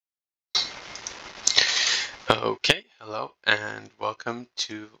Okay, hello, and welcome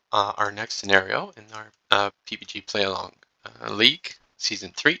to our next scenario in our PBG Play Along League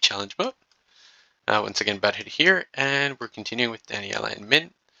Season 3 Challenge Mode. Once again, Butthead here, and we're continuing with Daniella and Minh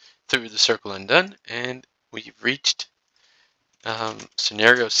through the Circle Undone, and we've reached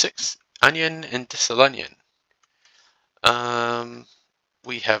Scenario 6, Onion and Dissillusion.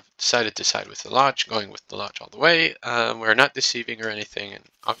 We have decided to side with the Lodge, going with the Lodge all the way. We're not deceiving or anything,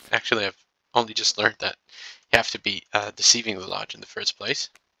 and actually I've only just learned that you have to be deceiving the Lodge in the first place.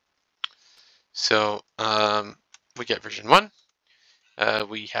 So we get version 1.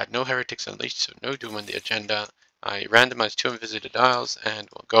 We had no heretics unleashed, so no doom on the agenda. I randomized 2 unvisited isles, and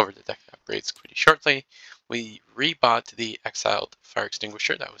we'll go over the deck upgrades pretty shortly. We rebought the exiled fire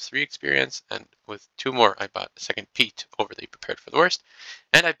extinguisher. That was 3 experience, and with 2 more, I bought a second Pete, overly prepared for the worst.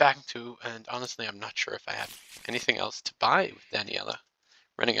 And I backed 2, and honestly, I'm not sure if I have anything else to buy with Daniella.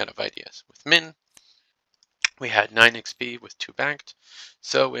 Running out of ideas. With Minh, we had 9 XP with 2 banked,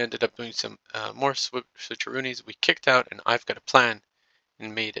 so we ended up doing some more switcheroonies. We kicked out and I've got a plan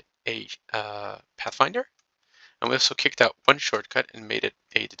and made it a Pathfinder. And we also kicked out 1 shortcut and made it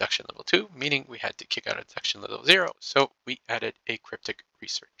a deduction level 2, meaning we had to kick out a deduction level 0, so we added a cryptic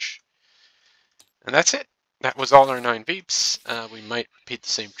research. And that's it. That was all our 9 Veeps. We might repeat the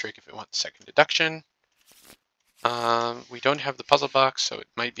same trick if we want second deduction. We don't have the puzzle box, so it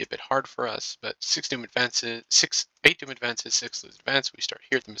might be a bit hard for us, but 8 doom advances, 6 lose advance. We start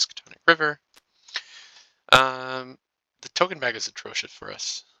here at the Miskatonic River. The token bag is atrocious for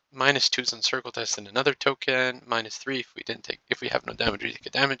us. -2s on circle test and another token. -3 if we have no damage, we take a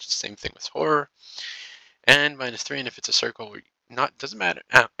damage. Same thing with horror. And -3, and if it's a circle, doesn't matter.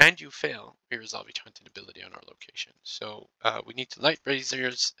 And you fail, we resolve each haunted ability on our location. So we need to light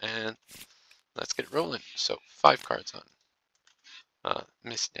braziers, and let's get rolling. So 5 cards on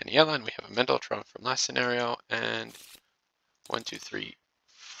Miss Daniella, and we have a mental trauma from last scenario, and 1, 2, 3,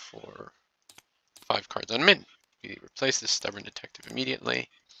 4, 5 cards on Minh. We replace this stubborn detective immediately.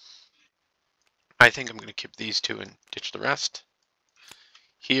 I think I'm going to keep these 2 and ditch the rest.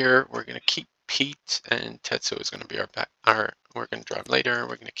 Here we're going to keep Pete, and Tetsu is going to be we're going to draw later.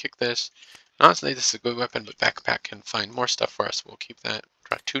 We're going to kick this. Honestly, this is a good weapon, but Backpack can find more stuff for us. We'll keep that.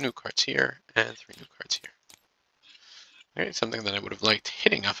 Draw 2 new cards here and 3 new cards here. Alright, something that I would have liked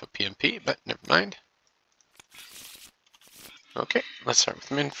hitting off of PMP, but never mind. Okay, let's start with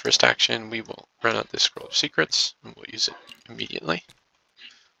Minh. First action, we will run out this Scroll of Secrets, and we'll use it immediately.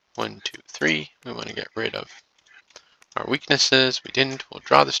 1, 2, 3. We want to get rid of our weaknesses. We didn't. We'll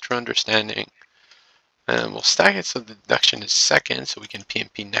draw this True Understanding. And we'll stack it so the deduction is second, so we can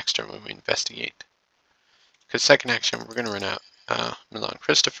PMP next turn when we investigate. Because second action, we're going to run out Milan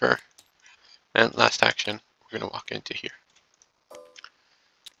Christopher. And last action, we're going to walk into here.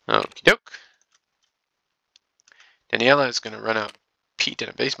 Okie doke. Daniella is going to run out Pete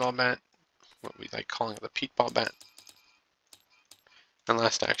and a baseball bat, what we like calling the Pete ball bat. And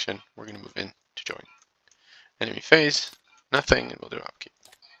last action, we're going to move in to join. Enemy phase, nothing, and we'll do upkeep.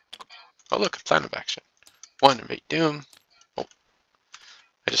 Oh look, a plan of action. 1 evade doom. Oh,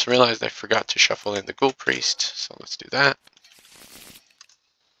 I just realized I forgot to shuffle in the Ghoul Priest, so let's do that.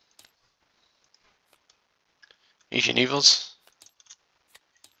 Asian Evils.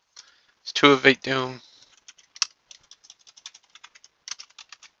 It's 2 evade doom.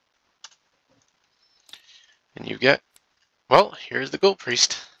 And you get, well, here's the Ghoul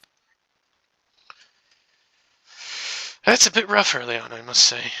Priest. That's a bit rough early on, I must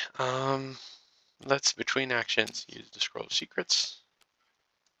say. Let's, between actions, use the Scroll of Secrets.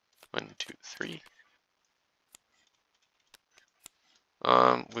 1, 2, 3.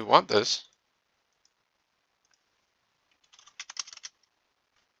 We want this.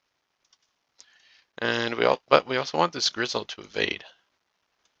 And but we also want this Grizzle to evade.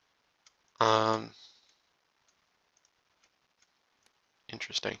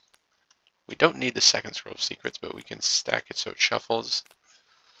 Interesting. We don't need the second Scroll of Secrets, but we can stack it so it shuffles.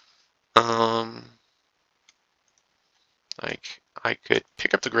 Like, I could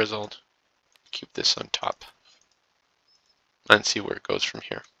pick up the Grizzled, keep this on top, and see where it goes from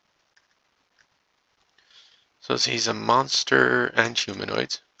here. So he's a monster and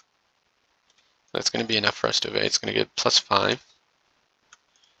humanoid. That's going to be enough for us to evade. It's going to get +5. So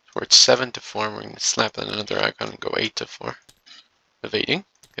we're at 7 to 4. We're going to slap in another icon and go 8 to 4. Evading.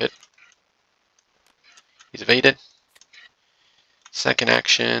 Good. He's evaded. Second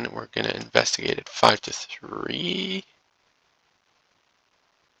action, we're going to investigate at 5 to 3.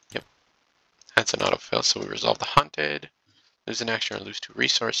 Yep. That's an autofill, so we resolve the haunted. Lose an action or lose 2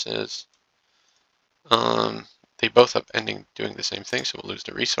 resources. they both up ending doing the same thing, so we'll lose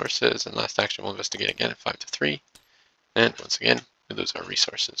the resources, and last action we'll investigate again at 5 to 3. And once again, we lose our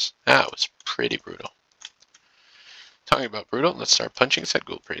resources. That was pretty brutal. Talking about brutal, let's start punching said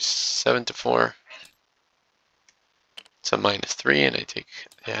Ghoul Priest. 7 to 4. It's a -3, and I take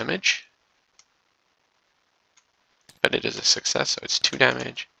damage. But it is a success, so it's 2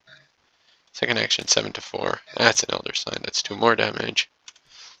 damage. Second action, 7 to 4. That's an Elder Sign. That's 2 more damage.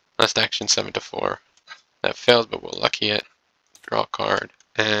 Last action, 7 to 4. That fails, but we'll lucky it. Draw a card,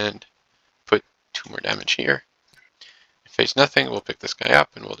 and put 2 more damage here. Face nothing, we'll pick this guy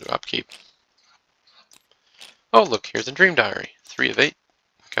up, and we'll do upkeep. Oh, look, here's a Dream Diary. 3 of 8.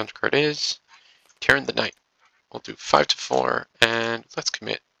 Counter card is Turn the Night. We'll do 5 to 4, and let's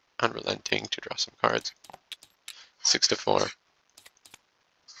commit Unrelenting to draw some cards. 6 to 4.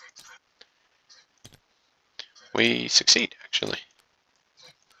 We succeed, actually.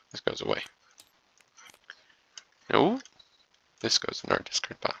 This goes away. No, this goes in our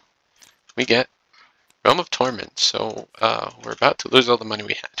discard pile. We get Realm of Torment, so we're about to lose all the money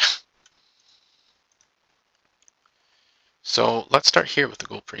we had. So let's start here with the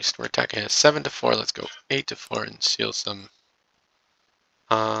Ghoul Priest. We're attacking at 7 to 4. Let's go 8 to 4 and seal some.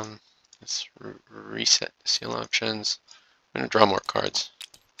 Let's reset the seal options. I'm going to draw more cards.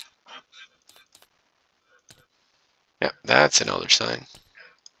 Yeah, that's an Elder Sign.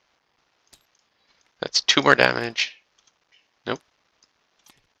 That's 2 more damage. Nope.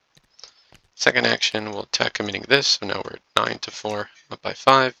 Second action, we'll attack committing this. So now we're at 9 to 4, up by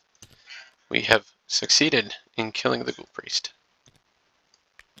 5. We have succeeded in killing the Ghoul Priest.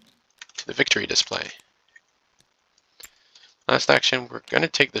 To the victory display. Last action, we're going to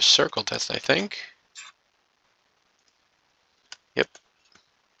take the circle test, I think. Yep.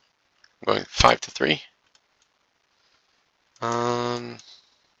 I'm going 5 to 3.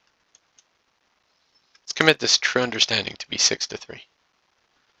 Let's commit this True Understanding to be 6 to 3.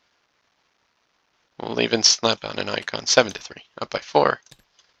 We'll even slap on an icon 7 to 3, up by 4.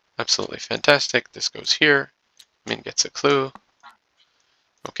 Absolutely fantastic. This goes here. Minh gets a clue.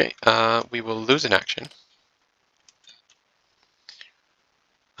 Okay, we will lose an action.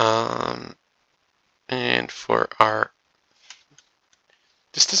 And for our...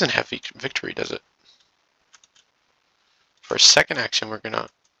 This doesn't have victory, does it? For our second action, we're going to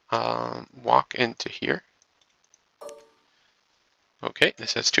walk into here. Okay,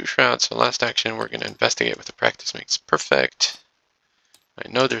 this has 2 shrouds, so last action we're going to investigate with the practice makes perfect. I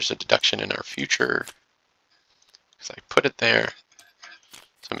know there's a deduction in our future, because I put it there.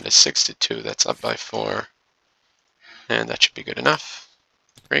 So I'm at a 6 to 2, that's up by 4. And that should be good enough.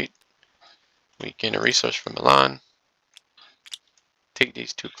 Great. We gain a resource from Milan. Take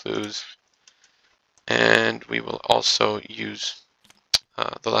these 2 clues. And we will also use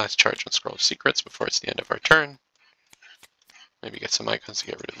the last charge on Scroll of Secrets before it's the end of our turn. Maybe get some icons to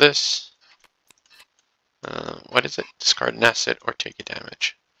get rid of this. What is it? Discard an asset or take a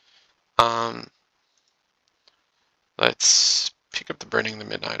damage. Let's pick up the Burning the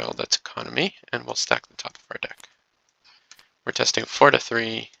Midnight Oil. That's economy, and we'll stack the top of our deck. We're testing 4 to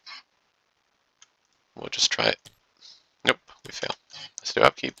 3. We'll just try it. Nope, we fail. Let's do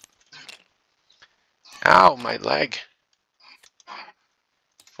upkeep. Ow, my leg.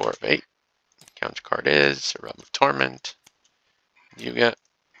 4 of 8. Counter card is a Realm of Torment. You get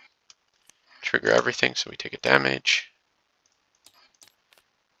trigger everything, so we take a damage.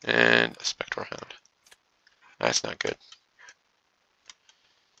 And a Spectral Hound. That's not good.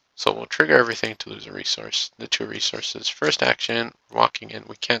 So we'll trigger everything to lose a resource. The 2 resources. First action, walking in.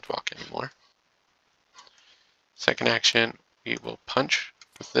 We can't walk anymore. Second action, we will punch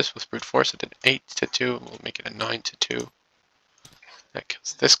with this with brute force at an 8 to 2. We'll make it a 9 to 2. That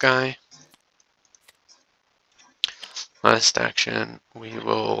kills this guy. Last action, we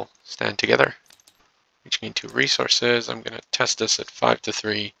will stand together. Each gain 2 resources. I'm going to test this at 5 to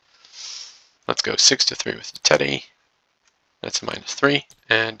 3. Let's go 6 to 3 with the Teddy. That's a -3,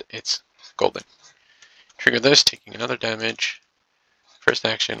 and it's golden. Trigger this, taking another damage. First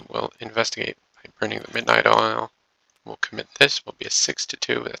action, we'll investigate by burning the Midnight Oil. We'll commit this. Will be a 6 to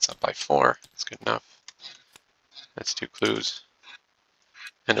 2. That's up by 4. That's good enough. That's 2 clues.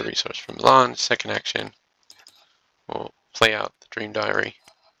 And a resource from Milan. Second action, we'll play out the Dream Diary.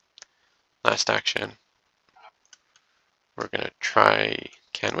 Last action, we're going to try...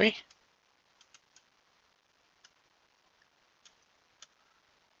 Can we?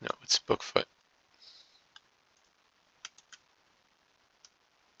 No, it's Bookfoot.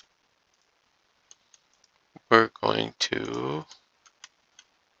 We're going to...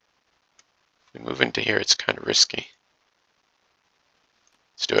 If we move into here, it's kind of risky.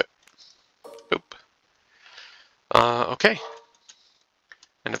 Let's do it. Boop. Okay.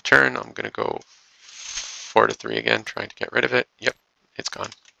 End of turn. I'm going to go 4 to 3 again, trying to get rid of it. Yep, it's gone.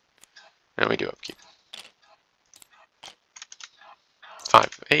 And we do upkeep. 5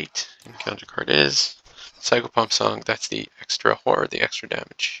 of 8. Encounter card is Psycho Pump Song. That's the extra horror, the extra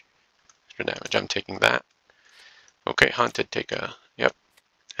damage. Extra damage. I'm taking that. Okay, Haunted, take a. Yep.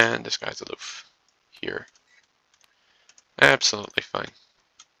 And Disguise Aloof. Here. Absolutely fine.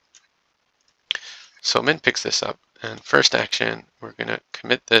 So Min picks this up, and first action, we're going to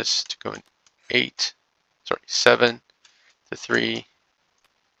commit this to going 7 to 3,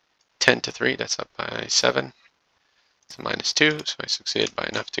 10 to 3, that's up by 7. It's a -2, so I succeeded by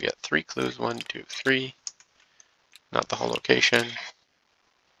enough to get 3 clues, 1, 2, 3. Not the whole location.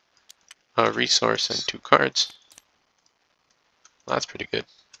 A resource and 2 cards. Well, that's pretty good.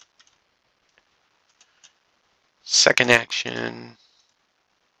 Second action,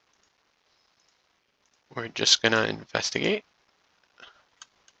 we're just going to investigate.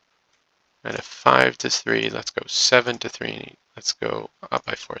 At a 5 to 3, let's go 7 to 3. Let's go up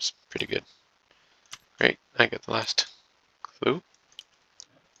by 4. It's pretty good. Great, I get the last clue.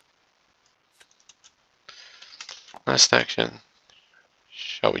 Last action.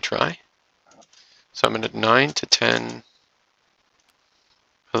 Shall we try? So I'm at 9 to 10,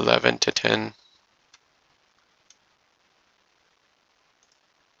 11 to 10,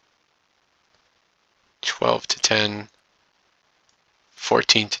 12 to 10,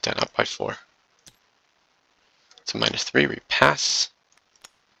 14 to 10, up by 4. So -3, repass.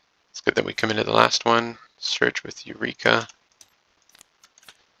 It's good that we come into the last one. Search with Eureka.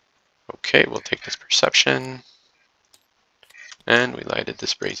 Okay, we'll take this perception. And we lighted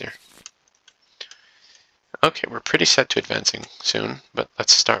this brazier. Okay, we're pretty set to advancing soon, but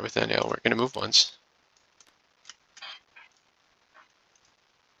let's start with Danielle. We're going to move once.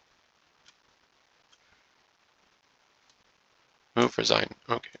 Move, resign.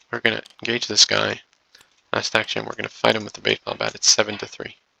 Okay, we're going to engage this guy. Last action, we're going to fight him with the baseball bat. It's 7 to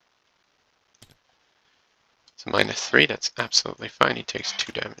 3. So -3, that's absolutely fine. He takes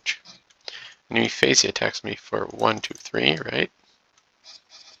 2 damage. Enemy phase, he attacks me for 1, 2, 3, right?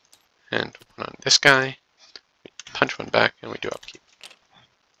 And 1 on this guy. We punch 1 back, and we do upkeep.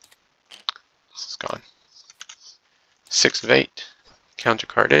 This is gone. 6 of 8. Counter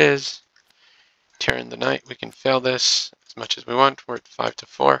card is Tear in the Night. We can fail this as much as we want. We're at 5 to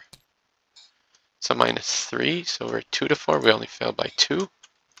 4. So -3, so we're 2 to 4. We only failed by 2.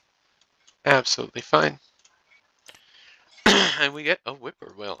 Absolutely fine. And we get a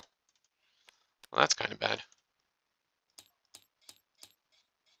Whippoorwill. Well, that's kind of bad.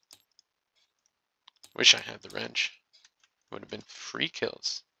 Wish I had the wrench. It would have been free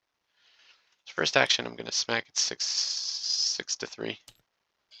kills. First action, I'm going to smack it 6 to 3.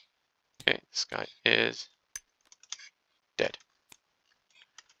 Okay, this guy is dead.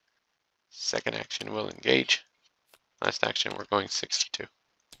 Second action, we'll engage. Last action, we're going 6 to 2.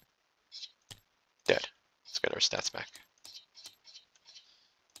 Dead. Let's get our stats back.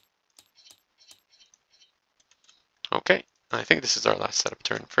 Okay, I think this is our last setup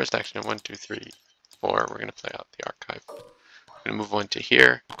turn. First action, 1, 2, 3, 4. We're going to play out the archive. We're going to move 1 to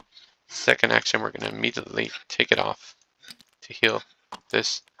here. Second action, we're going to immediately take it off to heal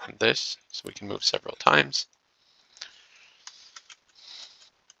this and this, so we can move several times.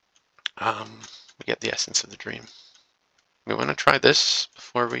 We get the essence of the dream. We want to try this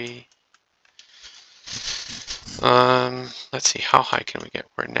before we... let's see, how high can we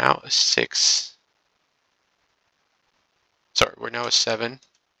get? We're now a 6. Sorry, we're now a 7.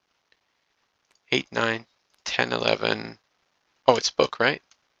 8, 9, 10, 11. Oh, it's book, right?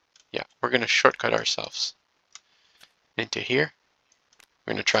 Yeah, we're going to shortcut ourselves into here.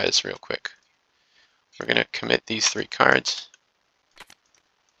 We're going to try this real quick. We're going to commit these 3 cards.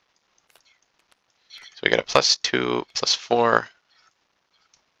 So we got a +2, +4,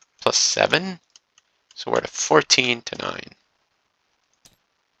 +7. So we're at a 14 to 9.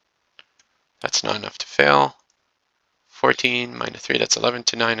 That's not enough to fail. 14 -3, that's 11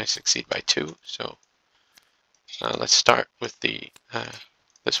 to 9. I succeed by 2. So let's start with the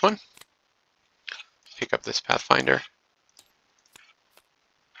this one. Pick up this Pathfinder.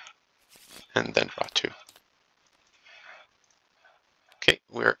 And then draw 2. Okay,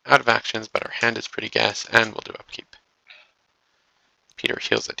 we're out of actions, but our hand is pretty gas, and we'll do upkeep. Peter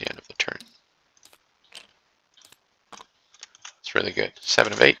heals at the end of the turn. It's really good.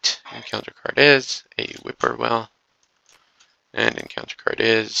 7 of 8. Encounter card is a Whippoorwill. And encounter card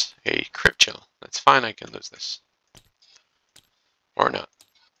is a Crypt Chill. That's fine, I can lose this. Or not.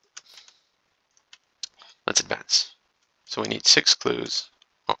 Let's advance. So we need 6 clues.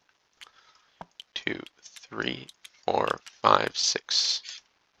 2, 3, 4, 5, 6.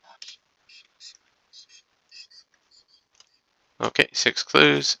 Okay, 6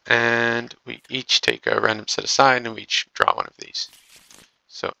 clues, and we each take a random set aside, and we each draw one of these.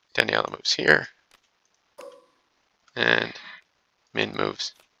 So Daniela moves here, and Minh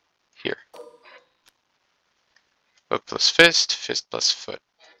moves here. Book plus fist, fist plus foot.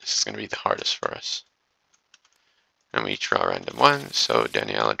 This is going to be the hardest for us. And we each draw a random one, so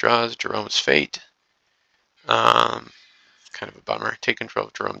Daniela draws Jerome's Fate. Kind of a bummer. Take control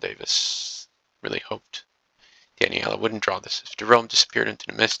of Jerome Davis. Really hoped Daniela wouldn't draw this if Jerome disappeared into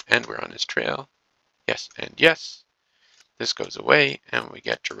the mist and we're on his trail. Yes and yes. This goes away and we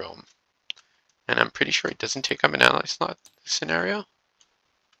get Jerome. And I'm pretty sure he doesn't take up an ally slot in this scenario.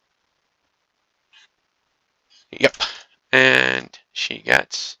 Yep. And she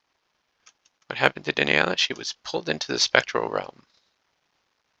gets... What happened to Daniela? She was pulled into the spectral realm.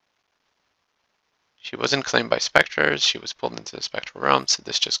 She wasn't claimed by specters. She was pulled into the spectral realm, so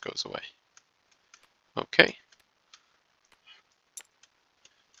this just goes away. Okay.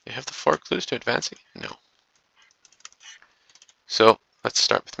 You have the 4 clues to advancing? No. So let's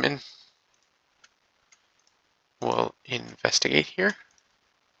start with Minh. We'll investigate here.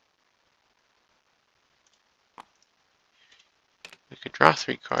 We could draw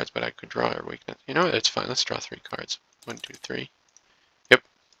 3 cards, but I could draw our weakness. You know what? It's fine. Let's draw 3 cards. 1, 2, 3. Yep.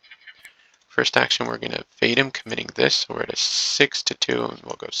 First action, we're going to evade him, committing this. So we're at a 6 to 2, and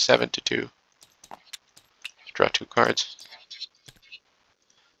we'll go 7 to 2. Let's draw 2 cards.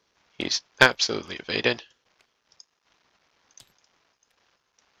 He's absolutely evaded.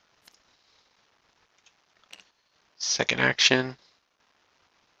 Second action.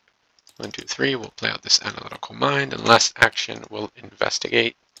 1, 2, 3. We'll play out this analytical mind. And last action, we'll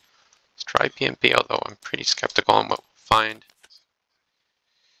investigate. Let's try PMP, although I'm pretty skeptical on what we'll find.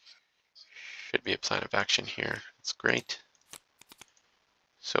 Should be a plan of action here. That's great.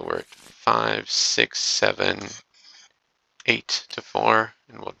 So we're at 5, 6, 7, 8 to 4,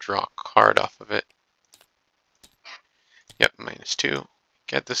 and we'll draw a card off of it. Yep, -2.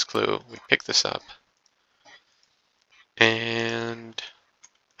 Get this clue. We pick this up. And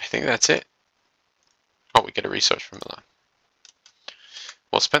I think that's it. Oh, we get a resource from Milan.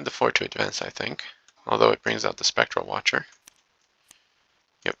 We'll spend the 4 to advance, I think. Although it brings out the Spectral Watcher.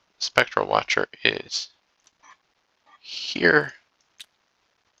 Yep, Spectral Watcher is here.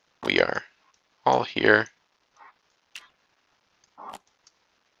 We are all here.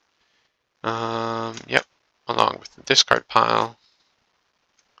 Yep, along with the discard pile.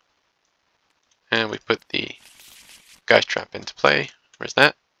 And we put the Guy's Trap into play. Where's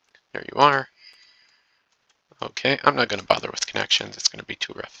that? There you are. Okay, I'm not going to bother with connections. It's going to be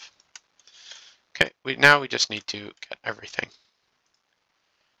too rough. Okay, now we just need to get everything.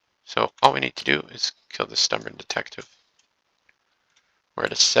 So all we need to do is kill this stubborn detective. We're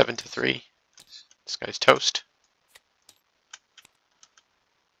at a 7 to 3. This guy's toast.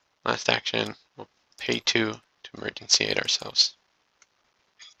 Last action, we'll pay 2 to emergency aid ourselves.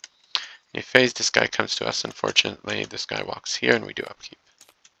 In a phase, this guy comes to us. Unfortunately, this guy walks here and we do upkeep.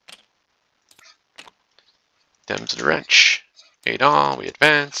 Dems the wrench. 8 all, we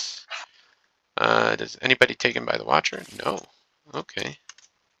advance. Does anybody taken by the Watcher? No. Okay.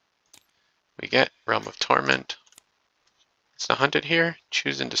 We get Realm of Torment. It's the hunted here.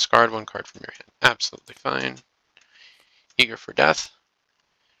 Choose and discard 1 card from your hand. Absolutely fine. Eager for Death.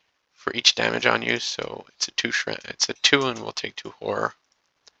 For each damage on you, so it's a 2 shred. It's a 2 and we'll take 2 horror.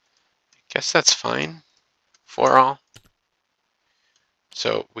 I guess that's fine. 4 all.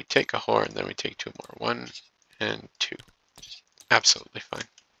 So we take a horror and then we take 2 more. 1 and 2. Absolutely fine.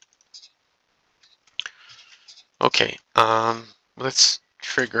 Okay, let's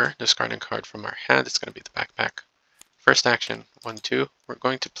trigger discarding card from our hand. It's going to be the backpack. First action, 1, 2. We're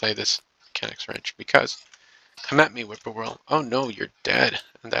going to play this Mechanics Wrench because come at me, Whippoorwill. Oh no, you're dead.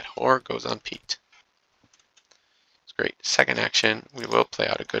 And that horror goes on Pete. It's great. Second action, we will play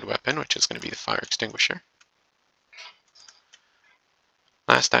out a good weapon, which is going to be the Fire Extinguisher.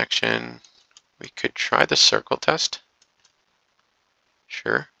 Last action, we could try the circle test.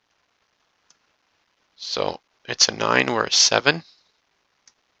 Sure. So it's a 9, we're a 7.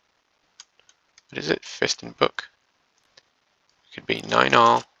 What is it? Fist and book. It could be 9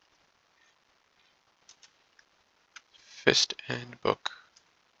 all. Fist and book.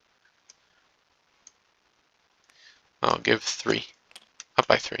 I'll give 3. Up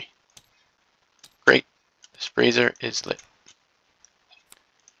by 3. Great. This brazier is lit.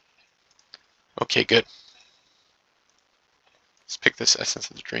 Okay, good. Let's pick this Essence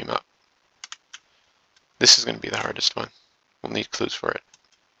of the Dream up. This is going to be the hardest one. We'll need clues for it.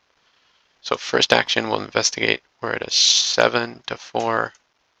 So first action, we'll investigate. We're at a 7 to 4.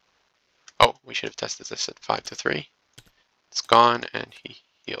 Oh, we should have tested this at 5 to 3. It's gone, and he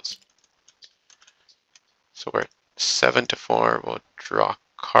heals. So we're at 7 to 4. We'll draw a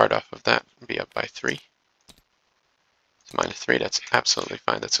card off of that and be up by 3. It's -3. That's absolutely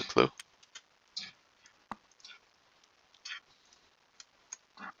fine. That's a clue.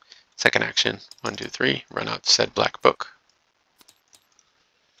 Second action, 1, 2, 3. Run out said black book.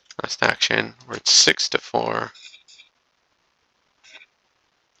 Last action, we're at 6 to 4.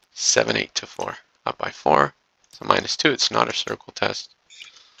 7, 8 to 4. Up by 4. So -2. It's not a circle test.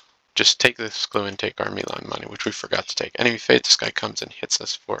 Just take this clue and take our Milan money, which we forgot to take. Enemy fate, this guy comes and hits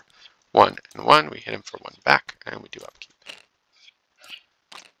us for 1 and 1. We hit him for 1 back, and we do upkeep.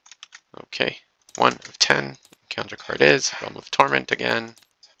 Okay, 1 of 10. Counter card is Realm of Torment again.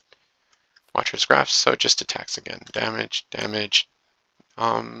 Watcher's Graphs, so it just attacks again. Damage, damage.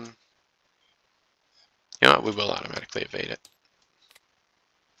 You know what, we will automatically evade it.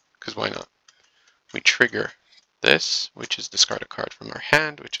 Because why not? We trigger this, which is discard a card from our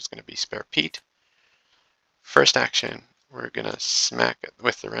hand, which is going to be Spare Pete. First action, we're going to smack it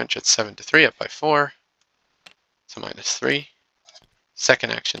with the wrench at 7 to 3, up by 4. So -3.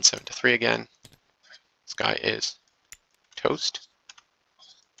 Second action, 7 to 3 again. This guy is toast.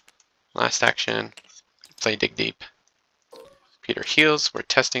 Last action, play Dig Deep. Peter heals. We're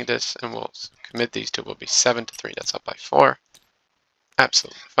testing this, and we'll commit these two. Will be 7 to 3. That's up by 4.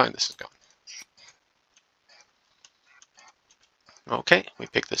 Absolutely fine. This is gone. Okay, we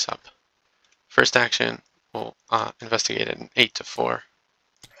pick this up. First action, we'll investigate it in 8 to 4.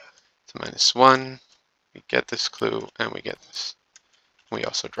 So -1. We get this clue, and we get this. We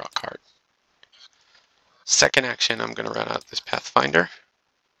also draw a card. Second action, I'm going to run out this Pathfinder.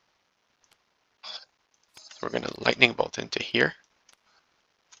 We're going to lightning bolt into here.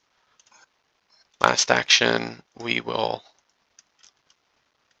 Last action, we will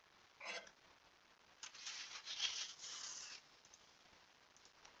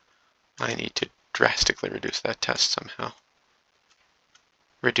I need to drastically reduce that test somehow.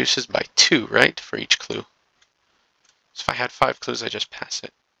 Reduces by 2, right, for each clue. So if I had 5 clues, I just pass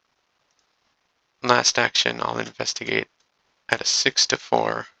it. Last action, I'll investigate at a 6 to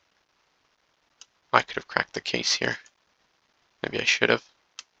 4. I could have cracked the case here. Maybe I should have.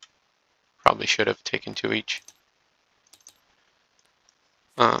 Probably should have taken 2 each.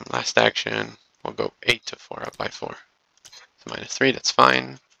 Last action, we'll go 8 to 4, up by 4. So -3, that's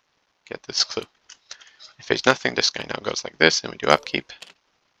fine. Get this clue. If there's nothing, this guy now goes like this, and we do upkeep.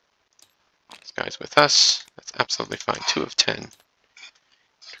 This guy's with us. That's absolutely fine. 2 of 10.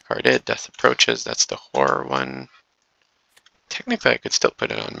 Carded, Death Approaches. That's the horror one. Technically, I could still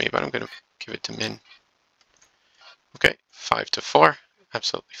put it on me, but I'm going to give it to Minh. Okay, 5 to 4.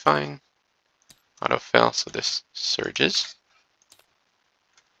 Absolutely fine. Autofill, so this surges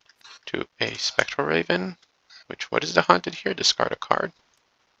to a Spectral Raven. Which, what is the haunted here? Discard a card.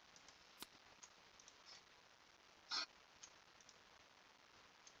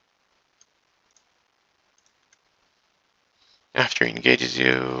 After he engages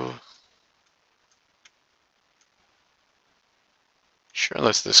you, sure,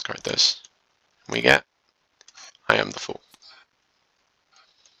 let's discard this. We get I Am the Fool.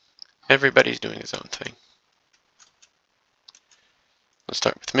 Everybody's doing his own thing. Let's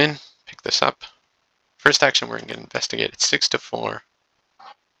start with Minh. Pick this up. First action, we're going to investigate at 6 to 4.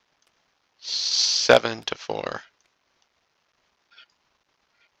 7 to 4.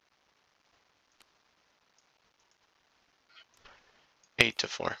 8 to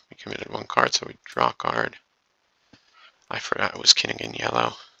 4. We committed 1 card, so we draw a card. I forgot it was King in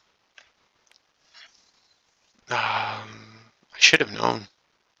yellow. I should have known.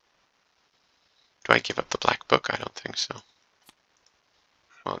 Do I give up the black book? I don't think so.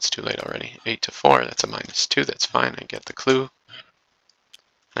 Well, it's too late already. 8 to 4, that's a -2, that's fine. I get the clue.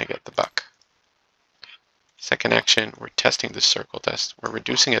 I get the buck. Second action, we're testing this circle test. We're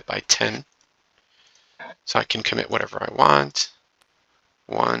reducing it by 10. So I can commit whatever I want.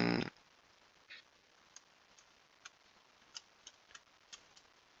 1,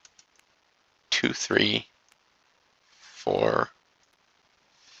 2, 3, 4,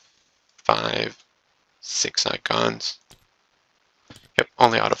 5, 6 icons. Yep,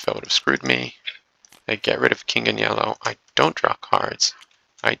 only autofill would have screwed me. I get rid of King in yellow. I don't draw cards.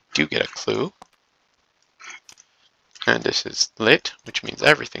 I do get a clue. And this is lit, which means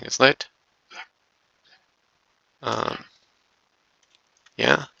everything is lit.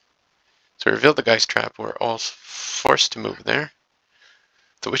 Yeah. So we revealed the Geist Trap. We're all forced to move there.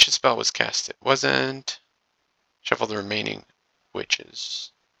 The Witch's spell was cast. It wasn't. Shuffle the remaining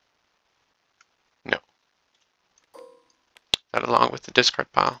witches. That along with the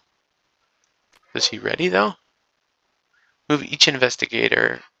discard pile. Is he ready though? Move each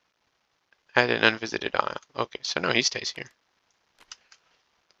investigator. Add an unvisited aisle. Okay, so no, he stays here.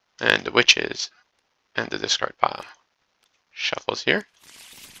 And the witches and the discard pile. Shuffles here,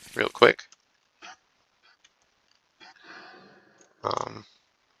 real quick.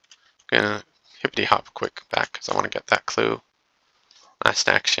 Gonna hippity hop quick back because I want to get that clue. Last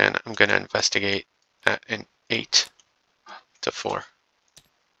action, I'm gonna investigate at an 8 to 4.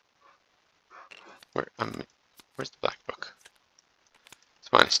 Where's the black book? It's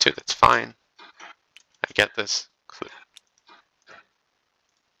 -2. That's fine. I get this clue.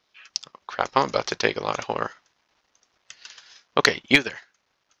 Oh crap! I'm about to take a lot of horror. Okay, you there.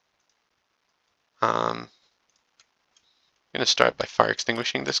 I'm gonna start by fire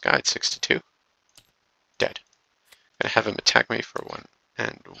extinguishing this guy at 6 to 2. Dead. Gonna have him attack me for 1,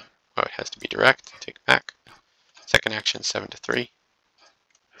 and it has to be direct. Take back. Second action 7 to 3.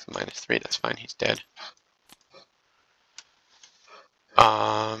 So -3. That's fine. He's dead.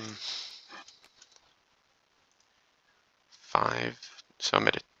 5. So I'm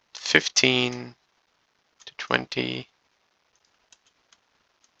at a 15 to 20.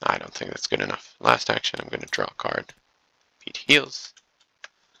 I don't think that's good enough. Last action, I'm going to draw a card. Pete heals.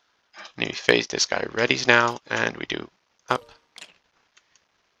 And we phase this guy readies now, and we do up.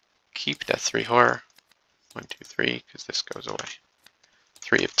 Keep that 3 horror. 1, 2, 3, because this goes away.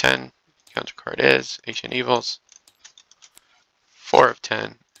 3 of 10. Counter card is Ancient Evils. 4 of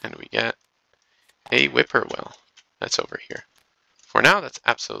 10, and we get a Whippoorwill. That's over here. For now, that's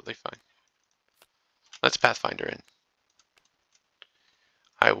absolutely fine. Let's Pathfinder in.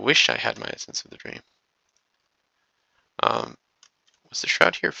 I wish I had my Essence of the Dream. Was the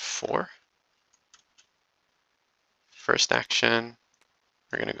Shroud here 4? First action,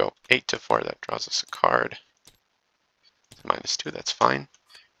 we're going to go 8 to 4. That draws us a card. It's -2, that's fine.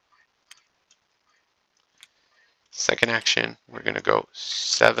 Second action, we're going to go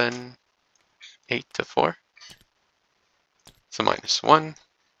 7, 8 to 4. It's a -1.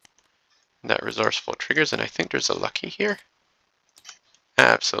 That resourceful triggers, and I think there's a lucky here.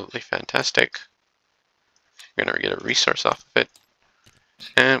 Absolutely fantastic. We're going to get a resource off of it.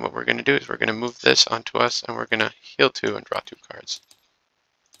 And what we're going to do is we're going to move this onto us, and we're going to heal 2 and draw 2 cards.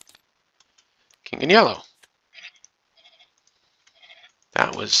 King in yellow.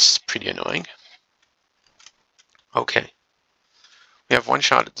 That was pretty annoying. Okay. We have 1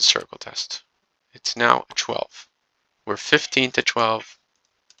 shot at the circle test. It's now a 12. We're 15 to 12,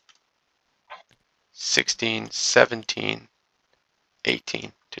 16, 17,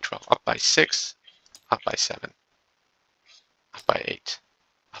 18 to 12. Up by 6, up by 7, up by 8,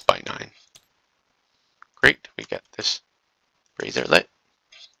 up by 9. Great, we get this brazier lit.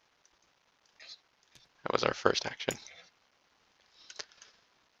 That was our first action.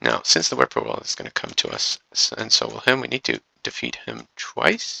 Now, since the Whippoorwill is going to come to us, and so will him, we need to defeat him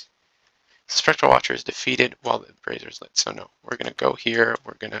twice. The Spectral Watcher is defeated while the brazier is lit. So no, we're going to go here.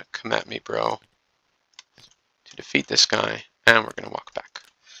 We're going to come at me, bro, to defeat this guy, and we're going to walk back.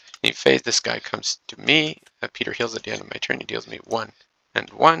 In phase, this guy comes to me. Peter heals at the end of my turn. He deals me 1 and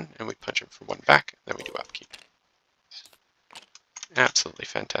 1, and we punch him for 1 back. Then we do upkeep. Absolutely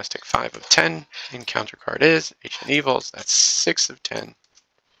fantastic. 5 of 10. Encounter card is Ancient Evils. That's 6 of 10.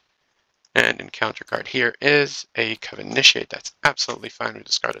 And encounter card here is a Coven Initiate. That's absolutely fine. We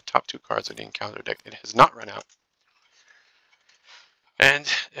discard the top 2 cards of the encounter deck. It has not run out. And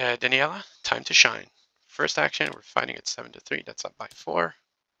Daniella, time to shine. First action, we're fighting at 7 to 3. That's up by 4.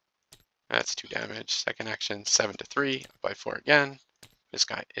 That's 2 damage. Second action, 7 to 3, up by 4 again. This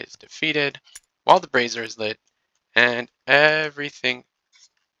guy is defeated while the brazier is lit, and everything.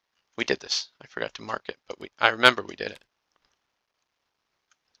 We did this. I forgot to mark it, but I remember we did it.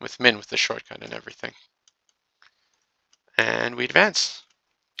 With Minh, with the shortcut and everything. And we advance.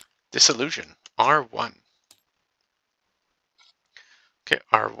 Dissillusion, R1. Okay,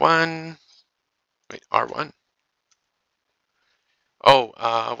 R1. Wait, R1.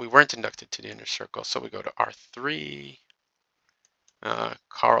 Oh, we weren't inducted to the inner circle, so we go to R3.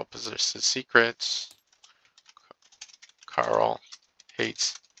 Carl possesses secrets. Carl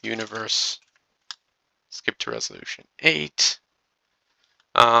hates universe. Skip to resolution 8.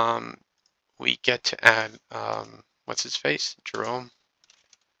 We get to add, what's his face? Jerome.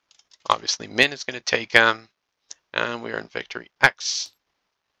 Obviously, Minh is going to take him. And we are in victory X,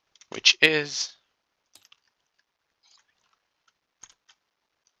 which is,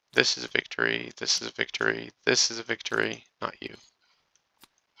 this is a victory, this is a victory, this is a victory, not you.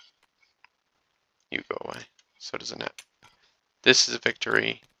 You go away. So does Annette. This is a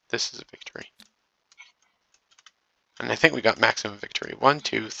victory, this is a victory. And I think we got maximum victory. 1,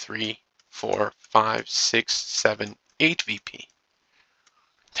 2, 3, 4, 5, 6, 7, 8 VP.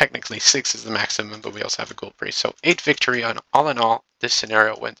 Technically 6 is the maximum, but we also have a Ghoul Priest. So 8 victory on all in all. This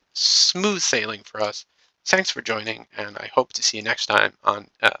scenario went smooth sailing for us. Thanks for joining, and I hope to see you next time on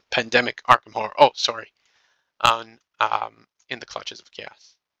Pandemic Arkham Horror. Oh, sorry. On In the Clutches of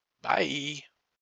Chaos. Bye.